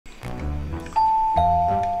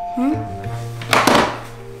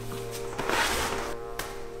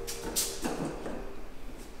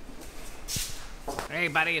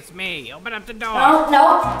buddy, it's me. Open up the door. No.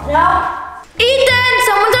 Ethan,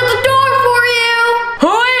 someone's at the door for you.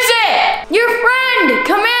 Who is it? Your friend.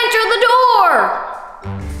 Come answer the door.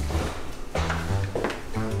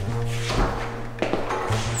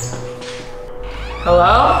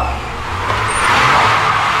 Hello?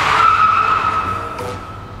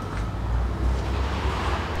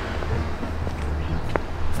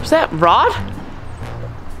 Is that Rod?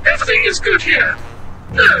 Everything is good here.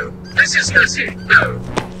 No, this is messy. No.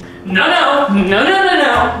 No.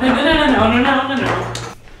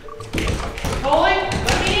 Polly,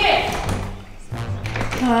 let me in.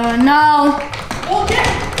 No. Well, yeah,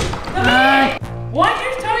 come in. Why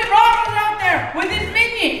didn't you tell me Rod was out there with his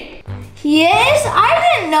minion? He is? I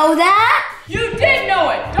didn't know that. You did know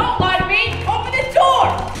it. Don't lie to me. Open this door.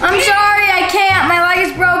 I'm sorry, I can't. My leg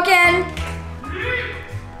is broken.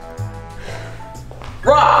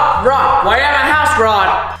 Rod, why are you at my house,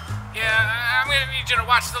 Rod? Yeah, I'm gonna need you to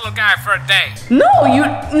watch the little guy for a day. No,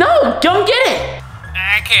 don't get it.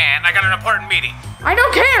 I can't. I got an important meeting. I don't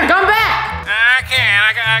care. Come back. I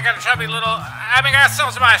can't. I got a chubby little. I gotta sell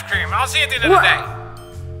some ice cream. I'll see you at the end of the day.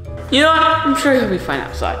 You know what? I'm sure he'll be fine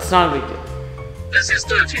outside. It's not a big deal. This is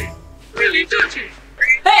dirty. Really dirty.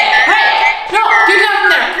 Hey! No, get down from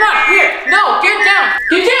there. Come on, here. No, get down.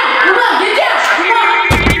 Get down. Come on, get down. Come on.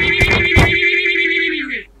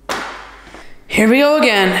 Here we go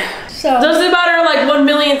again. So. Doesn't matter like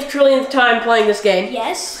 1,000,000th trillionth time playing this game.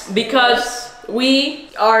 Yes. Because we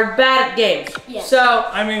are bad at games. Yes. So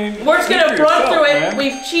I mean, we're just gonna run through it. Man.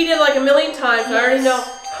 We've cheated like 1,000,000 times. Yes. I already know.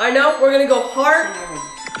 I know. We're gonna go hard.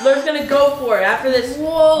 We're just gonna go for it after this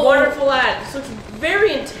wonderful ad. This looks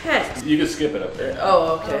very intense. You can skip it up there.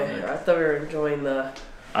 Oh, okay. I thought we were enjoying the.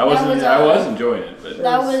 I was enjoying it, but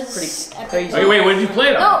That was pretty epic. crazy. Okay, wait, what did you play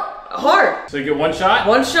it on? No. Hard. So you get one shot?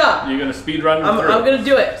 One shot. You're gonna speed run I'm through. gonna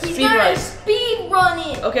do it. He's Speed gonna run. speed run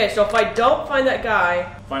it. Okay, so if I don't find that guy,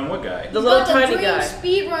 Find what guy? the little He's got tiny the dream guy.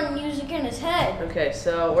 speed run music in his head. Okay,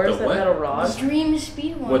 so where's The the what? metal rod? Dream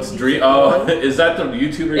speed run. What's music. Dream? Oh, is that the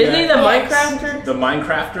YouTuber Isn't he guy? the Yes. Minecrafter? The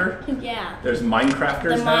Minecrafter? Yeah. There's The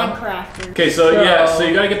Minecrafters now? Minecrafter. Okay, so yeah, so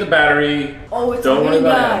you gotta get the battery. Oh, it's Don't a worry new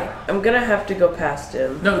about guy. I'm gonna have to go past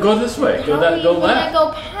him. No, go this way. Go How are you go gonna left.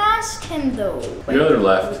 go past him though? The other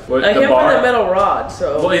left. What, I the can't bar? find the metal rod,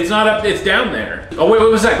 so. Well, it's not up. It's down there. Oh wait,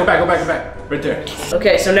 what was that? Go back. Right there.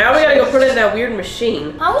 Okay, so now we gotta go put it in that weird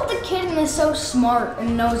machine. How is the kitten is so smart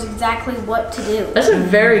and knows exactly what to do? That's a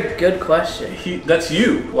very good question. That's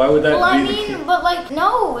you. Why would that Well, I be? the mean, kid? but like,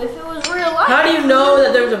 no, if it was real life. How do you know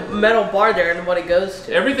that there's a metal bar there and what it goes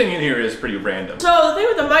to? Everything in here is pretty random. So the thing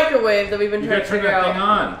with the microwave that we've been You trying gotta to turn figure that thing out.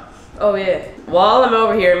 on. Oh yeah. While I'm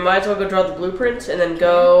over here, might as well go draw the blueprints and then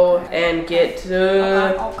go and get to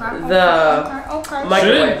the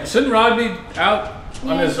microwave. Shouldn't Rod be out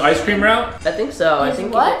on his ice cream route? I think so. His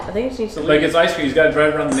what? I think it needs to leave. Like it's ice cream, he's got to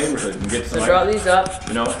drive around the neighborhood and get some. So draw these up.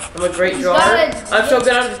 You know? I'm a great He's drawer. gotta- I'm so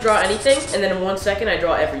good. I just draw anything, and then in 1 second I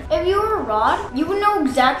draw everything. If you were Rod, you would know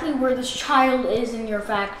exactly where this child is in your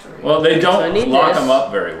factory. Well, they So I don't need lock this. them up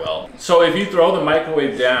very well. So if you throw the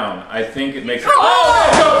microwave down, I think it makes it. Oh,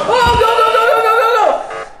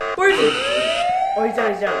 go! Where is he? Oh, he's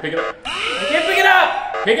down. He's down. Pick it up. I can't pick it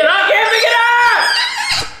up. Pick it up! I can't pick it up.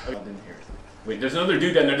 I didn't hear it. Wait, there's another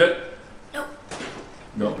dude down there.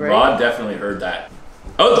 No, Break. Rod definitely heard that.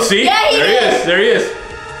 Oh, see? Yeah, he there he did. is. There he is.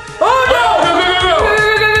 Oh no!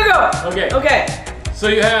 Go. Go. Okay. Okay. So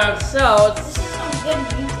you have. So This is some good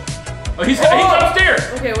music. Oh, he's upstairs.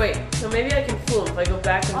 okay, wait. So maybe I can fool him if I go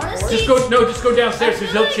back and Honestly- forth. Just go downstairs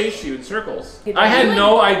because he'll chase you in circles. I had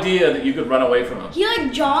no idea that you could run away from him. He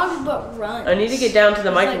like jogs but runs. I need to get down to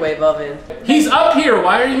the microwave oven. He's up here.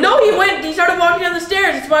 Why are you? No, he started walking down the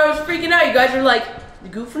stairs. That's why I was freaking out. You guys are like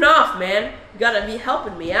goofing off, man. You gotta be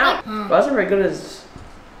helping me out. I wasn't very good at his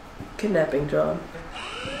kidnapping job.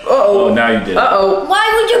 Uh-oh. Oh, now you did it. Uh-oh.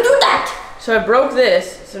 Why would you do that? So I broke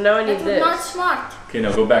this, so now I need That's this. not smart. Okay,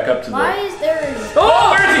 now go back up to Why the. is there?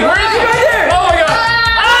 Oh, where is he? Where is he? He's right there. Oh my God!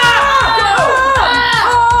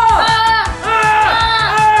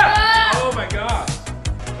 Oh my God!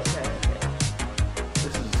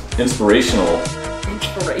 This is inspirational.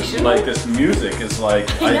 Inspiration? Like this music is like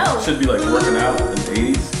I know. should be like working out in the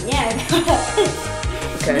 80s. Yeah.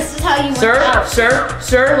 Okay. This is how you work Sir, out.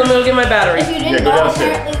 sir, let me go get my battery. If you didn't Yeah, go know,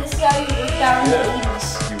 downstairs. apparently this is how you work out in the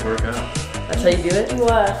 80s. You work out. That's how you do it?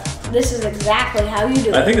 This is exactly how you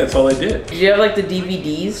do I it. think that's all they did. Did you have like the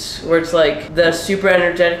DVDs where it's like the super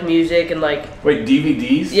energetic music and like, Wait,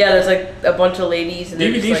 DVDs? yeah, there's like a bunch of ladies. And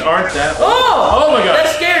they're just, DVDs like, aren't that. Oh! Oh my God! That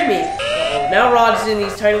scared me. Uh-oh. Now Rod's in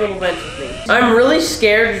these tiny little vents with me. I'm really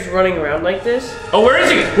scared just running around like this. Oh, where is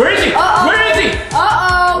he? Where is he? Uh-oh. Where is he?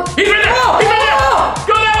 Uh-oh. He's right there! He's right there!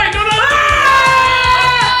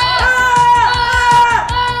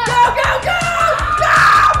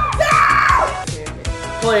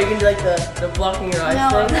 the blocking your eyes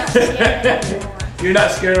No, I'm thing? not scared anymore. You're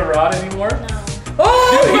not scared of Rod anymore? No.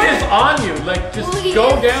 Oh! Dude, he's just on you. Like, just Well, he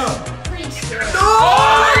go is down. Pretty scary.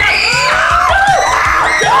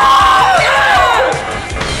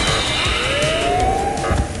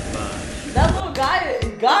 That little guy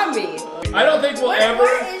got me. I don't think we'll ever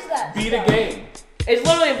Where is that beat a stuff? game. It's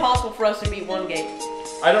literally impossible for us to beat one game.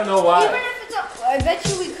 I don't know Even why. if it's I bet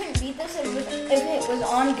you we couldn't beat this if it was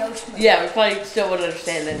on Ghost Mode. Yeah, we probably still wouldn't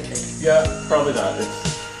understand anything. Yeah, probably not.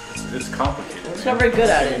 It's complicated. We're not very good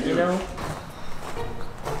at it, you know?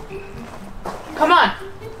 Come on.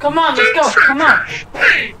 Come on, let's go. Don't Come on.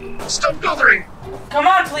 Hey, stop bothering. Come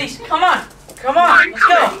on, please. Come on. Come on. I'm Let's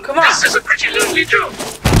go. coming. Come on. This is a pretty lonely job.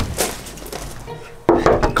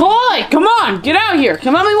 Chloe, come on. Get out here.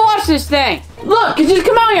 Come help me watch this thing. Look, just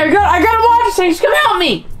come out here. I gotta watch this thing. Just come help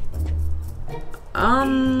me.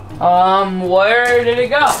 Where did it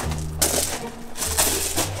go?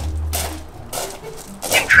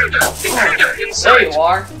 Intruder inside. There you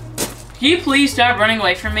are. Can you please stop running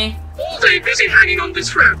away from me? All day busy hanging on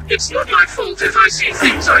this rope. It's not my fault if I see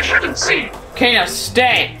things I shouldn't see. Okay, now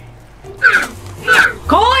stay. No, no.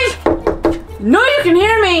 Chloe! No, you can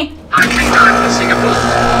hear me. I think I'm missing a bullet.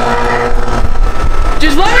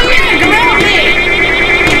 Just let me in. Come help me.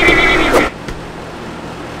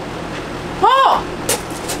 Oh!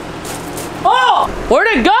 Oh! Where'd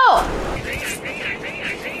it go?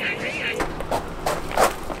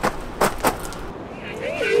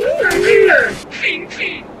 Clean,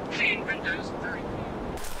 clean, clean windows. Very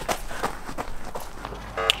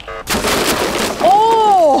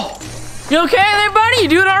Oh! You okay there, buddy? You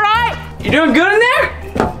doing alright? You doing good in there?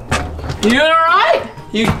 You doing alright?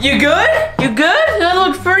 You good? You good? That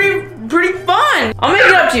looks pretty fun. I'll make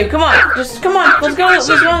it up to you. Come on. Just come on. Let's go on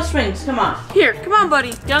the swings. Come on. Here, come on,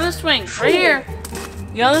 buddy. Get on the swing. Right here.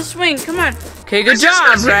 Get on the swing. Come on. Okay, good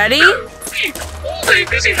job. Ready? all day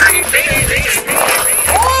busy hanging.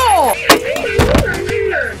 Oh!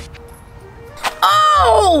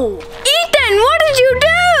 Oh! Ethan, what did you do?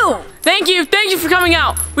 Thank you for coming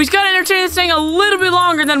out. We just gotta entertain this thing a little bit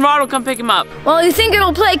longer, then Rod will come pick him up. Well, you think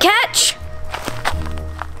it'll play catch?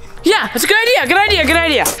 Yeah, that's a good idea.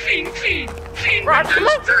 Clean, clean, clean Rod, come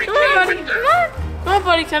windows. on, Very come on, clean buddy, windows. come on,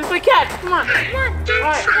 buddy, time to play catch. Come on. Don't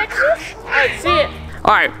Alright. try to crash. Alright, see it.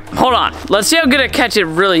 Alright, hold on. Let's see how good a catch it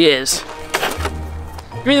really is.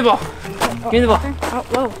 Give me the ball. Give me the ball. Oh,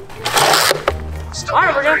 whoa. Stop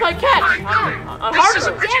Alright, we're gonna play bothering. catch. I'm coming. On This hard is a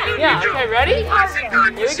mode. pretty lonely Yeah, job. okay, ready? I think I'm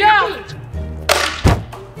Here we missing a go. bullet.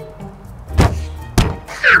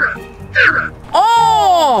 Error.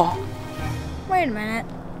 Oh! Wait a minute.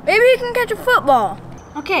 Maybe you can catch a football.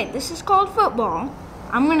 Okay, this is called football.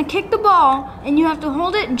 I'm gonna kick the ball, and you have to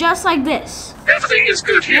hold it just like this. Everything is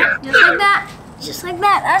good here. Just like that. Just like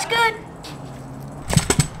that. That's good.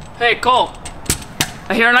 Hey, Cole.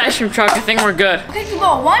 I hear an ice cream truck. I think we're good. Kick the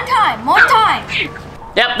ball one time. One time.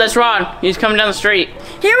 Yep, that's Rod. He's coming down the street.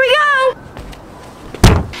 Here we go.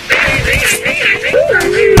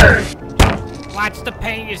 Watch the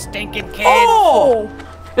paint, you stinking kid. Oh!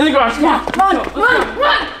 In the garage. Come on.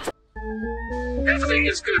 Run. Everything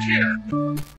is good here.